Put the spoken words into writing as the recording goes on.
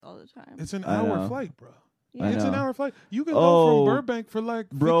the time. It's an hour flight, bro. Yeah. It's an hour flight. You can go from Burbank for like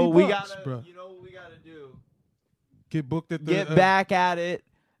 $50, bro. You know what we gotta do? Get booked at the. Get back at it.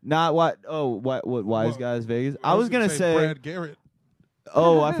 Not what? Oh, what? Wise Guys Vegas. I was gonna say Brad Garrett.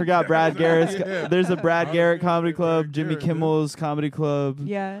 Oh, I forgot Brad Garrett's. Yeah. There's a Brad Garrett comedy club, Brad Jimmy Garrett, Kimmel's comedy club.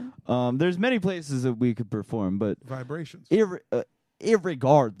 Yeah. There's many places that we could perform, but Vibrations.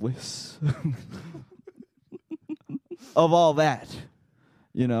 irregardless of all that,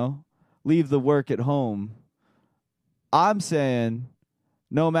 leave the work at home. I'm saying,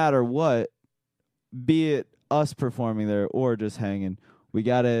 no matter what, be it us performing there or just hanging, we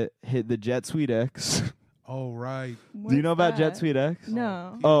gotta hit the Jet Suite X. Oh, right. Do you know about Jet Suite X?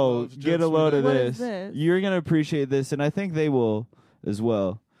 No. Oh, get a load of What this. is this? You're going to appreciate this, and I think they will as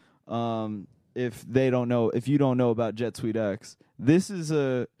well. If you don't know about Jet Suite X, this is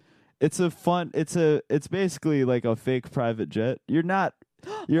it's basically like a fake private jet. I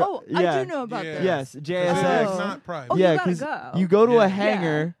do know about this. Yes, JSX. It's not private. Oh, yeah, you gotta go. you go to a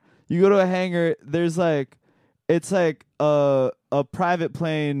hangar. You go to a hangar. There's it's like a private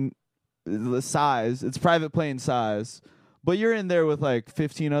plane. The size, it's private plane size, but you're in there with like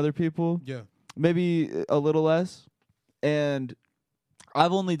 15 other people, maybe a little less. And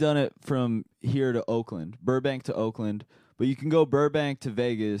I've only done it from here to Oakland, Burbank to Oakland, but you can go Burbank to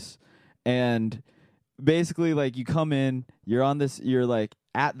Vegas, and basically like you come in, you're like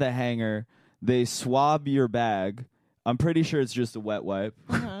at the hangar, they swab your bag. I'm pretty sure it's just a wet wipe.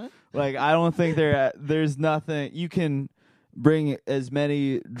 Like I don't think there's nothing you can bring as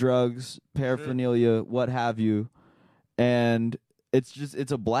many drugs, paraphernalia, what have you, and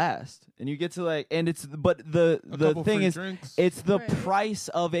it's a blast. And you get to the thing is drinks. it's the price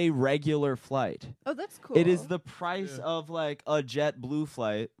of a regular flight. Oh, that's cool. It is the price of like a JetBlue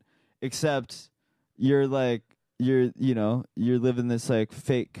flight, except you're living this like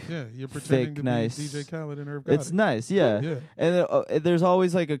fake. Yeah, you're pretending fake to nice. be DJ Khaled and Irv Gotti. It's nice, yeah. And there's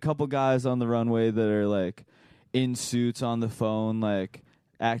always like a couple guys on the runway that are like in suits on the phone, like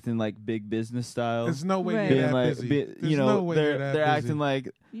acting like big business style. There's no way being you're that like, busy. they're acting like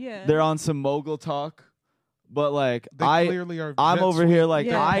they're on some mogul talk, but like they clearly are. I'm over here like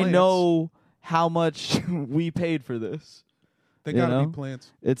I plants. know how much we paid for this. They gotta be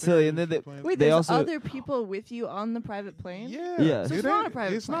plants. It's silly, and then wait. they There's also other people with you on the private plane. Yeah. So it's not a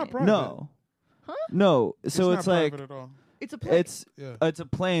private. It's plane. not private. No. Huh? No. So it's it's like at all. It's a plane. It's a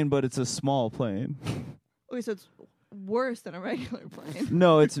plane, but it's a small plane. Okay, so it's worse than a regular plane.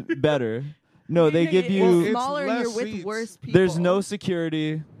 No, it's better. No, they give It's you smaller and you're less with seats. worse people. There's no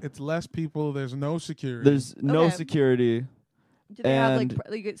security. It's less people. There's no security. There's no security. Do they have and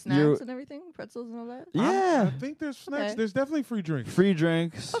like you get snacks and everything, pretzels and all that? Yeah. I think there's snacks. Okay. There's definitely free drinks. Free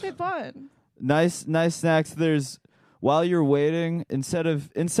drinks. Okay, fun. Nice snacks. There's while you're waiting, instead of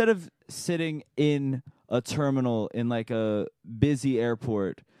sitting in a terminal in like a busy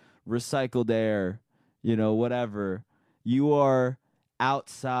airport, recycled air, whatever, you are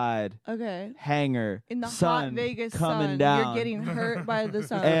outside. Okay. Hangar In the sun hot Vegas coming sun, down. you're getting hurt by the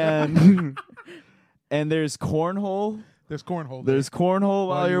sun. And there's cornhole. There's cornhole. There's cornhole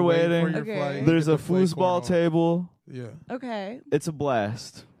while you're waiting. Okay. There's a foosball table. Yeah. Okay. It's a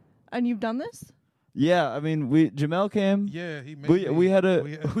blast. And you've done this? Yeah, I mean, Jamel came. Yeah, he made me. We had a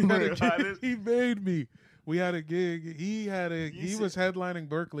gig. He made me. We had a gig. He was headlining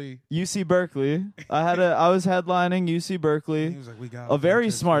Berkeley. UC Berkeley. I was headlining UC Berkeley. He was like, we got a very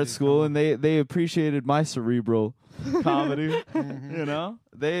smart school, and they appreciated my cerebral comedy.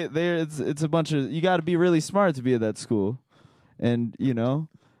 It's a bunch of, you got to be really smart to be at that school, and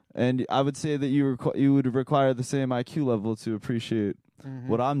and I would say that you would require the same IQ level to appreciate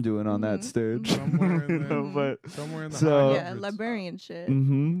what I'm doing on that stage. Somewhere in the yeah, librarian shit.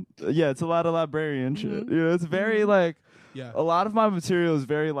 Yeah, it's a lot of librarian shit. It's very like a lot of my material is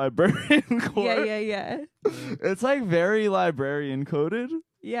very librarian core. Yeah. It's like very librarian coded.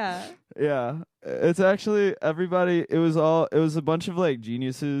 Yeah. Yeah. It's actually everybody. It was a bunch of like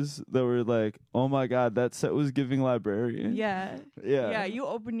geniuses that were like, oh my God, that set was giving librarian. Yeah. Yeah. Yeah. You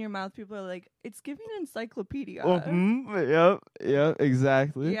open your mouth, people are like, it's giving encyclopedia. Yep.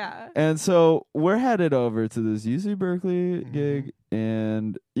 Exactly. Yeah. And so we're headed over to this UC Berkeley gig,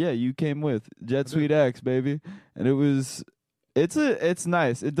 and you came with Jet Suite X, baby, and it's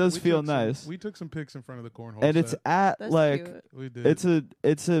nice. It does feel nice. We took some pics in front of the cornhole and set. it's at That's like cute. We did.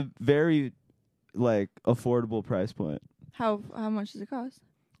 it's a very like affordable price point. How much does it cost?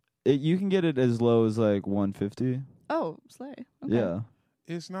 You can get it as low as like $150. Oh, slay. Okay. Yeah.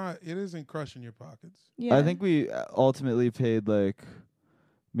 It isn't crushing your pockets. Yeah. I think we ultimately paid like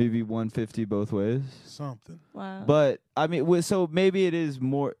maybe 150 both ways. Something. Wow. But I mean, so maybe it is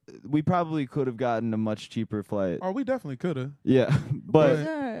more. We probably could have gotten a much cheaper flight. Oh, we definitely could have. Yeah,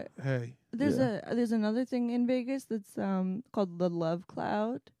 but Hey. There's another thing in Vegas that's called the Love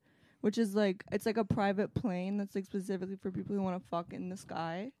Cloud, which is like it's like a private plane that's like specifically for people who want to fuck in the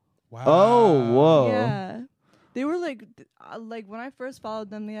sky. Wow. Oh, whoa. Yeah. They were like when I first followed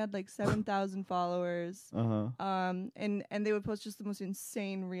them, they had like 7,000 followers. And they would post just the most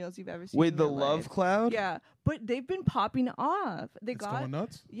insane reels you've ever seen. Wait, in the your Love life. Cloud? Yeah, but they've been popping off. They It's got going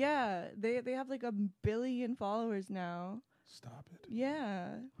nuts. Yeah, they have like 1 billion followers now. Stop it. Yeah.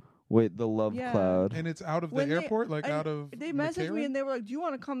 Wait, the Love Yeah. Cloud. And it's out of the When they- airport, like I- out of. They messaged me McCarran? and they were like, "Do you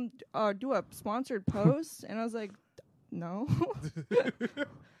want to come do a sponsored post?" And I was like, "No,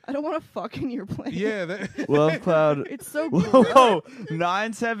 I don't want to fuck in your plane." Yeah. That Love Cloud. It's so Whoa,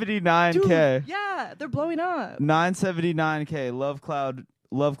 979K. Dude, yeah, they're blowing up. 979K.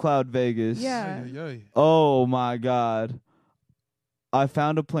 Love Cloud Vegas. Yeah. Ay, ay, ay. Oh my God. I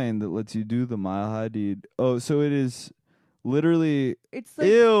found a plane that lets you do the Mile High Deed. Oh, so it is literally It's like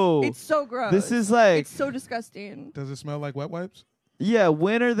ew. it's so gross. This is like it's so disgusting. Does it smell like wet wipes? yeah.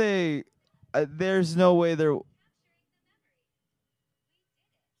 When are they? There's no way they're.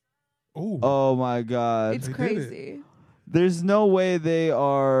 Ooh. Oh my God. It's They did crazy. There's no way they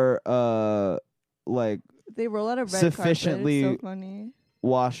are like They roll out a red Sufficiently- carpet. It's so funny.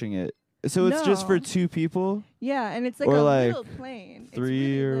 washing it. So it's just for No. 2 people, Yeah, and it's like Or a like little plane. It's 3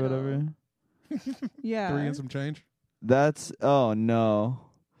 really or little. whatever. Yeah. 3 and some change. That's oh no.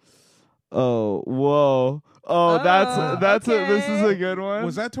 Oh whoa. Oh, that's this is a okay. good one.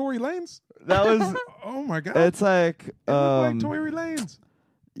 Was that Tory Lanez? That was. Oh my God. It's like It looked like Tory Lanez.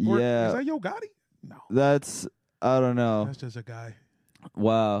 Or yeah. Is that Yo Gotti? No. That's I don't know. That's just a guy.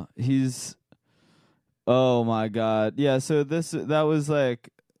 Wow, he's. Oh my God. Yeah. So that was like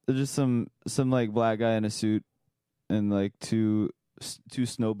just some like black guy in a suit and like two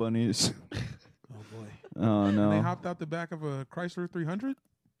snow bunnies. Oh boy. Oh And they no. hopped out the back of a Chrysler 300.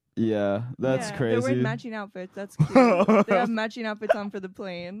 Yeah, that's Yeah, crazy. They're wearing matching outfits. That's cute. They have matching outfits on for the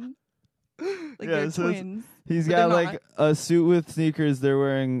plane. Like Yeah, they're so it's- twins. He's But got they're like a suit with sneakers. They're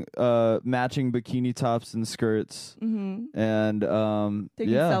wearing matching bikini tops and skirts, Mm-hmm. and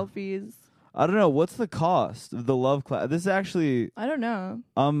Taking yeah. selfies. I don't know what's the cost of the Love Cloud. This is actually I don't know.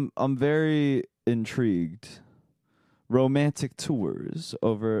 I'm very intrigued. Romantic tours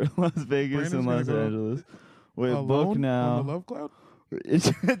over Las Vegas Brandon's and gonna Los go Angeles. Wait, Alone book on now. the Love Cloud.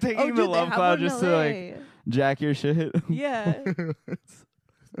 Taking Oh, the dude, they Love have Cloud one in just to like LA. jack your shit. Yeah.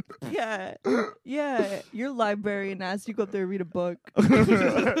 Yeah. Yeah. Your librarian asked you to go up there and read a book. How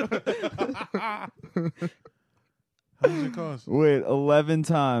does it cost? Wait, 11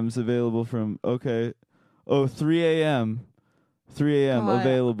 times available from okay. Oh, 3 a.m. 3 a.m. God.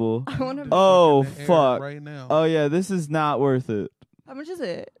 available. I want to. Oh, In the air fuck. Right now. Oh yeah, this is not worth it. How much is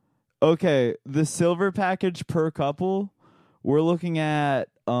it? Okay, the silver package per couple, we're looking at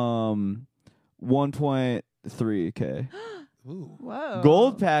 1.3K. Ooh. Whoa.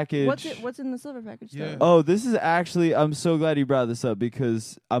 Gold package. What's in the silver package? Yeah. Though? Oh, this is actually I'm so glad you brought this up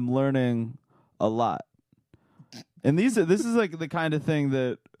because I'm learning a lot. And this is like the kind of thing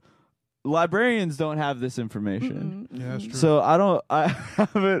that librarians don't have this information. Mm-mm. Yeah, that's true. So I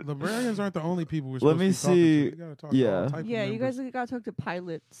haven't. Librarians aren't the only people we're Let supposed me to be talking see. to. You gotta talk to Yeah. all type of Yeah, you members. guys gotta talk to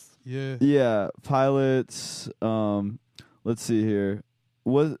pilots. Yeah. Yeah, pilots. Let's see here.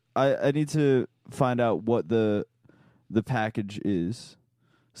 I need to find out what the package is.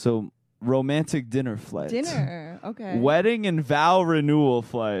 So romantic dinner flight. Dinner. Okay. Wedding and vow renewal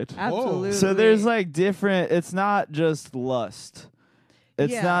flight. Absolutely. So there's like different. It's not just lust.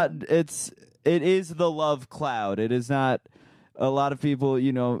 It's Yeah. not. It is the love cloud. It is not. A lot of people,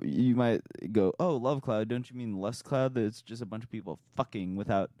 you might go, "Oh, love cloud. Don't you mean lust cloud? That it's just a bunch of people fucking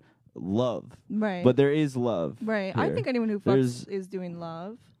without love." right. But there is love. right. I here. think anyone who There's- fucks is doing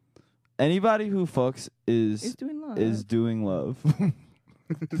love. Anybody who fucks Is is doing love. doing love.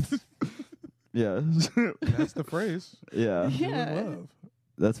 Yeah. That's the phrase. Yeah. Yeah. Doing love.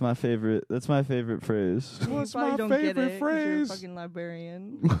 That's my favorite. That's my favorite phrase. You What's probably my don't get favorite it 'cause you're a phrase? fucking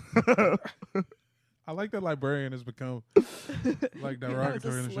librarian. I like that librarian has become like Now it's a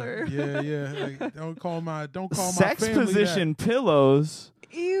derogatory and slur. shit. Yeah, yeah. Like, don't call my Sex family position pillows.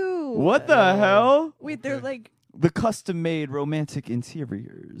 Ew. What the Oh. hell? Wait, they're Okay. like. The custom-made romantic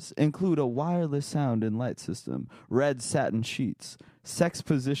interiors include a wireless sound and light system, red satin sheets, sex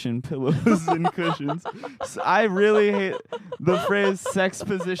position pillows and cushions. I really hate the phrase sex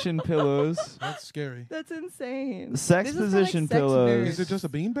position pillows. That's scary. That's insane. Sex This is for, position like, sex pillows. nerds. Is it just a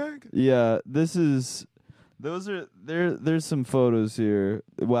beanbag? Yeah, this is Those are there's some photos here.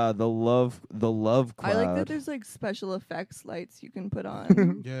 Wow, the love cloud. I like that there's like special effects lights you can put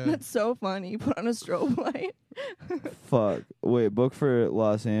on. Yeah. That's so funny. Put on a strobe light. Fuck. Wait, book for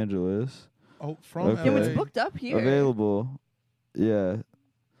Los Angeles. Oh, from Okay. Yeah, LA. it's booked up here. Available. Yeah.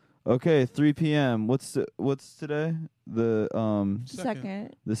 Okay, 3 p.m. What's today? The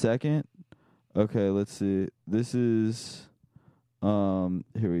Second. the 2nd? Okay, let's see. This is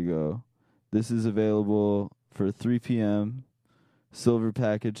here we go. This is available for 3 p.m. Silver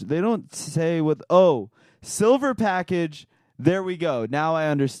package. They don't say what silver package. There we go. Now I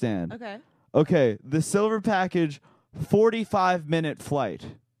understand. Okay. Okay, the silver package 45-minute flight.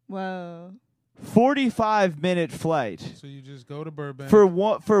 Whoa. 45-minute flight. So you just go to Burbank. For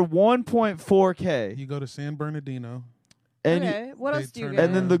 1.4K. You go to San Bernardino. And Okay. What they else do you turn get?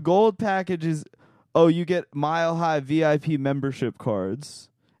 and then the gold package is you get Mile High VIP membership cards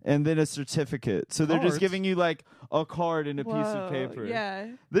and then a certificate. So they're just Cards? giving you like a card and a piece of Whoa, paper. Yeah.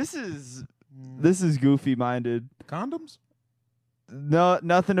 This is goofy minded. Condoms? No,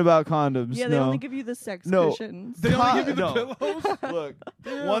 nothing about condoms. Yeah, they no. only give you the sex No. cushions. They only give you the No. pillows? Look,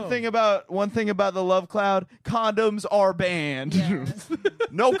 Damn. one thing about the Love Cloud, condoms are banned. Yeah.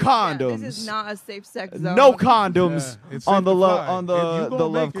 No condoms. Yeah, this is not a safe sex zone. No condoms Yeah, it's on safe the to love fly. on If the you gonna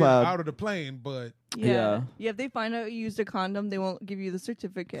Love make it Cloud. out of the plane, but Yeah. Yeah, if they find out you used a condom, they won't give you the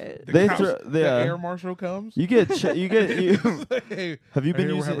certificate. the They cops- throw- the yeah. air marshal comes. You get you Hey, have you been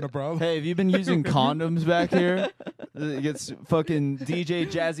we're using having a problem. Hey, have you been using condoms back here? It gets fucking DJ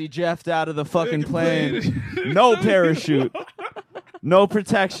Jazzy Jeffed out of the fucking plane. No parachute. No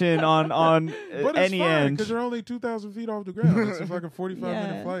protection on But it's any fine end. because you're only 2,000 feet off the ground. It's just like a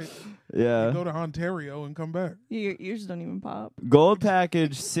 45-minute Yeah. flight. Yeah. You go to Ontario and come back. Your ears don't even pop. Gold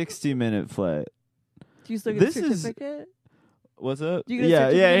package 60-minute flight. Do you still get This a is- certificate? What's up? Do you get a yeah,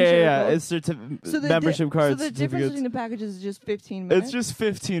 certificate yeah. gold? It's So the membership cards. So the difference certificates. between the packages is just 15 minutes. It's just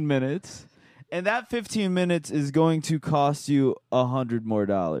 15 minutes. And that 15 minutes is going to cost you $100 more.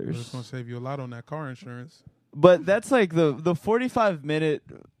 But it's going to save you a lot on that car insurance. But that's like the 45-minute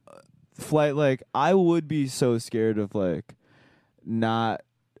flight. Like, I would be so scared of like not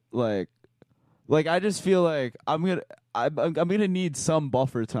like I just feel like I'm gonna need some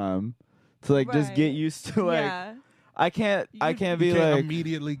buffer time to like just get Right. used to like yeah. I can't be You can't like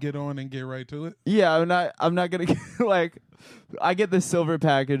immediately get on and get right to it. yeah, I'm not gonna get, like I get the silver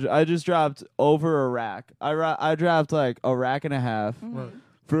package. I just dropped over a rack. I dropped like a rack and a half Right.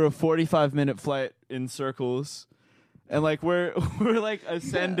 for a 45-minute flight in circles, and like we're like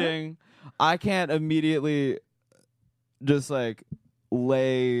ascending. I can't immediately just like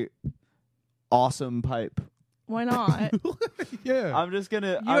lay awesome pipe. Why not? Yeah. I'm just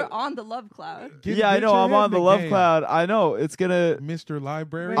gonna. You're on the love cloud. Get- yeah, I get know. your I'm head on in the love game, cloud. I know it's gonna. Mr.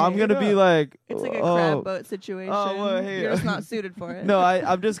 Library. Right. I'm gonna be Yeah. like. It's like a oh, crab boat situation. well, hey, You're just not suited for it. No,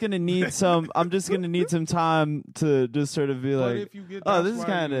 I'm just gonna need some. I'm just gonna need some time to just sort of be But like, if you get, oh, that's this is why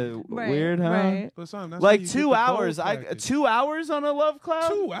kind you- of Right, weird, huh? right. But son, that's why Like you 2 get the gold hours. 2 hours on a love cloud.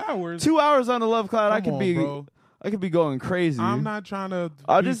 2 hours. 2 hours on a love cloud. I Come could on, be. bro. I could be going crazy. I'm not trying to.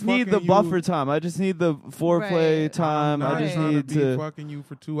 I be just need the fucking buffer you. time. I just need the foreplay Right. time. I'm I not just trying need to be to. fucking you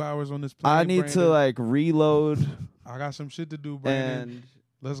for 2 hours on this plane. I need to Brandon. like reload I got some shit to do, Brandon. and.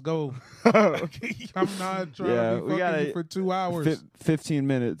 Let's go. I'm not trying Yeah, to we be gotta- fucking you for 2 hours. 15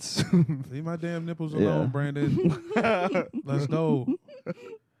 minutes. Leave my damn nipples Yeah. alone, Brandon. Let's go.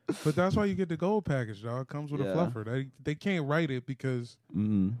 But that's why you get the gold package, dog. It comes with a Yeah. fluffer. They can't write it because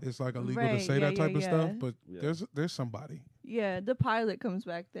Mhm. it's like illegal Right, to say yeah, that type yeah, of stuff. yeah. But Yeah. there's somebody. Yeah, the pilot comes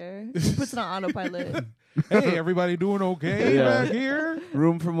back there. He puts it on autopilot. Hey, everybody doing okay Yeah. back here?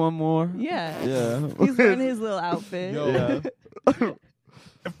 Room for one more. Yeah. Yeah. He's wearing his little outfit. Yo. Yeah.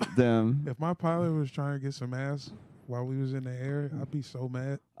 Damn. If my pilot was trying to get some ass while we was in the air, I'd be so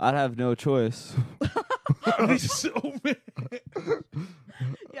mad. I'd have no choice. I'd be so mad.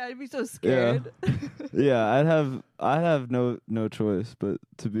 Yeah, I'd be so scared. Yeah, I'd have no choice but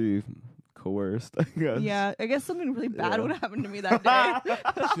to be coerced, I guess. Yeah, I guess something really bad Yeah. would happen to me that day.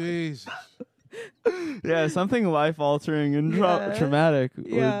 Jeez. Yeah, something life altering and Yeah. traumatic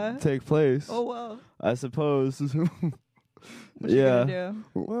Yeah. would take place. Oh well. I suppose. What you Yeah. gonna do?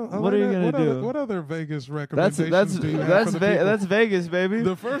 Well, What are you gonna do? What other Vegas That's recommendations do you have for the people? that's Vegas, baby.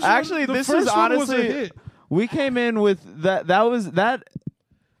 The first Actually, one, this the first was one honestly was a hit. we came in with that was a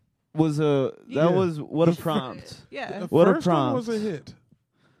Yeah. what a The fir- prompt. Yeah. The What a first one was a prompt. hit.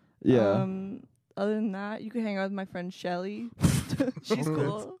 Yeah. Other than that, you can hang out with my friend Shelly. She's Okay.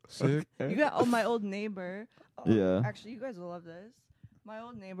 cool. Sick. You got my old neighbor. Yeah. Actually, you guys will love this. My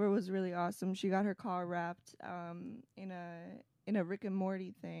old neighbor was really awesome. She got her car wrapped in a Rick and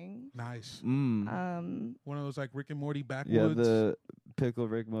Morty thing. Nice. Um, One of those like Rick and Morty backwoods. Yeah, the pickle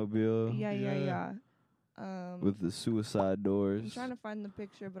Rick mobile. yeah. With the suicide doors. I'm trying to find the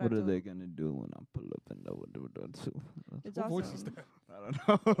picture, but what are they gonna do when I pull up and know what they're doing too? It's What awesome. voice is that?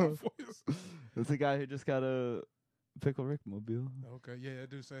 I don't know. It's the guy who just got a pickle Rick mobile. Okay, yeah, I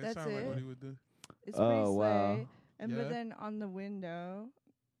do say it That's sound like it. what he would do. It's pretty Oh, wow. slay. And Yeah. but then on the window,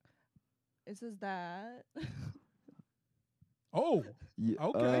 it says that. Oh, Yeah,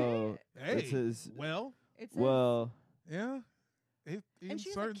 okay. Hey, it says, well, It says, well, yeah. In and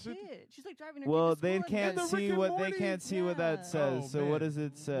she's a certain kid. situ- She's like driving her well, kid to school they and can't the see Rick and what Morty? they can't see what that Yeah. says. Oh, So what man. does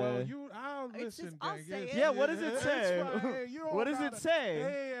it say? Well, I'll It's listen. just- I'll gang. say It's- it. Yeah, what does it it's say? fine. Hey, you don't What does gotta- it say?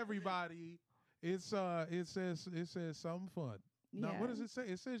 Hey, everybody. It says something fun. yeah. Now, what does it say?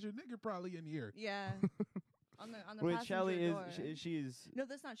 It says your nigga probably in here. Yeah. on the Wait, passenger Shelly door. she's No,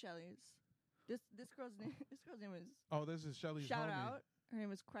 that's not Shelly's. This girl's name. This girl's name is Oh, this is Shelly's shout homie. out. Her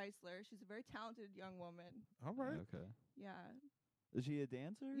name is Chrysler. She's a very talented young woman. All right. okay. Yeah. Is she a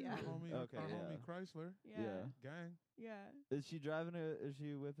dancer? Yeah. Our homie, Okay, our yeah. homie Chrysler Yeah. gang. Yeah. Is she driving a? Is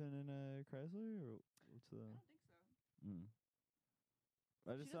she whipping in a Chrysler or what's the? I don't think so. Mm.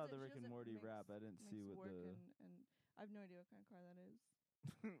 I just She saw doesn't- the she Rick and doesn't Morty mix- rap. I didn't see mix what work the. and I have no idea what kind of car that is.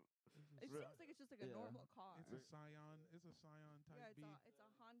 It Right. seems like it's just like a Yeah. normal car. It's a Scion. It's a Scion type Yeah, beat. it's a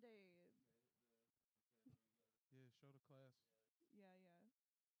Hyundai. Yeah, show the class. Yeah.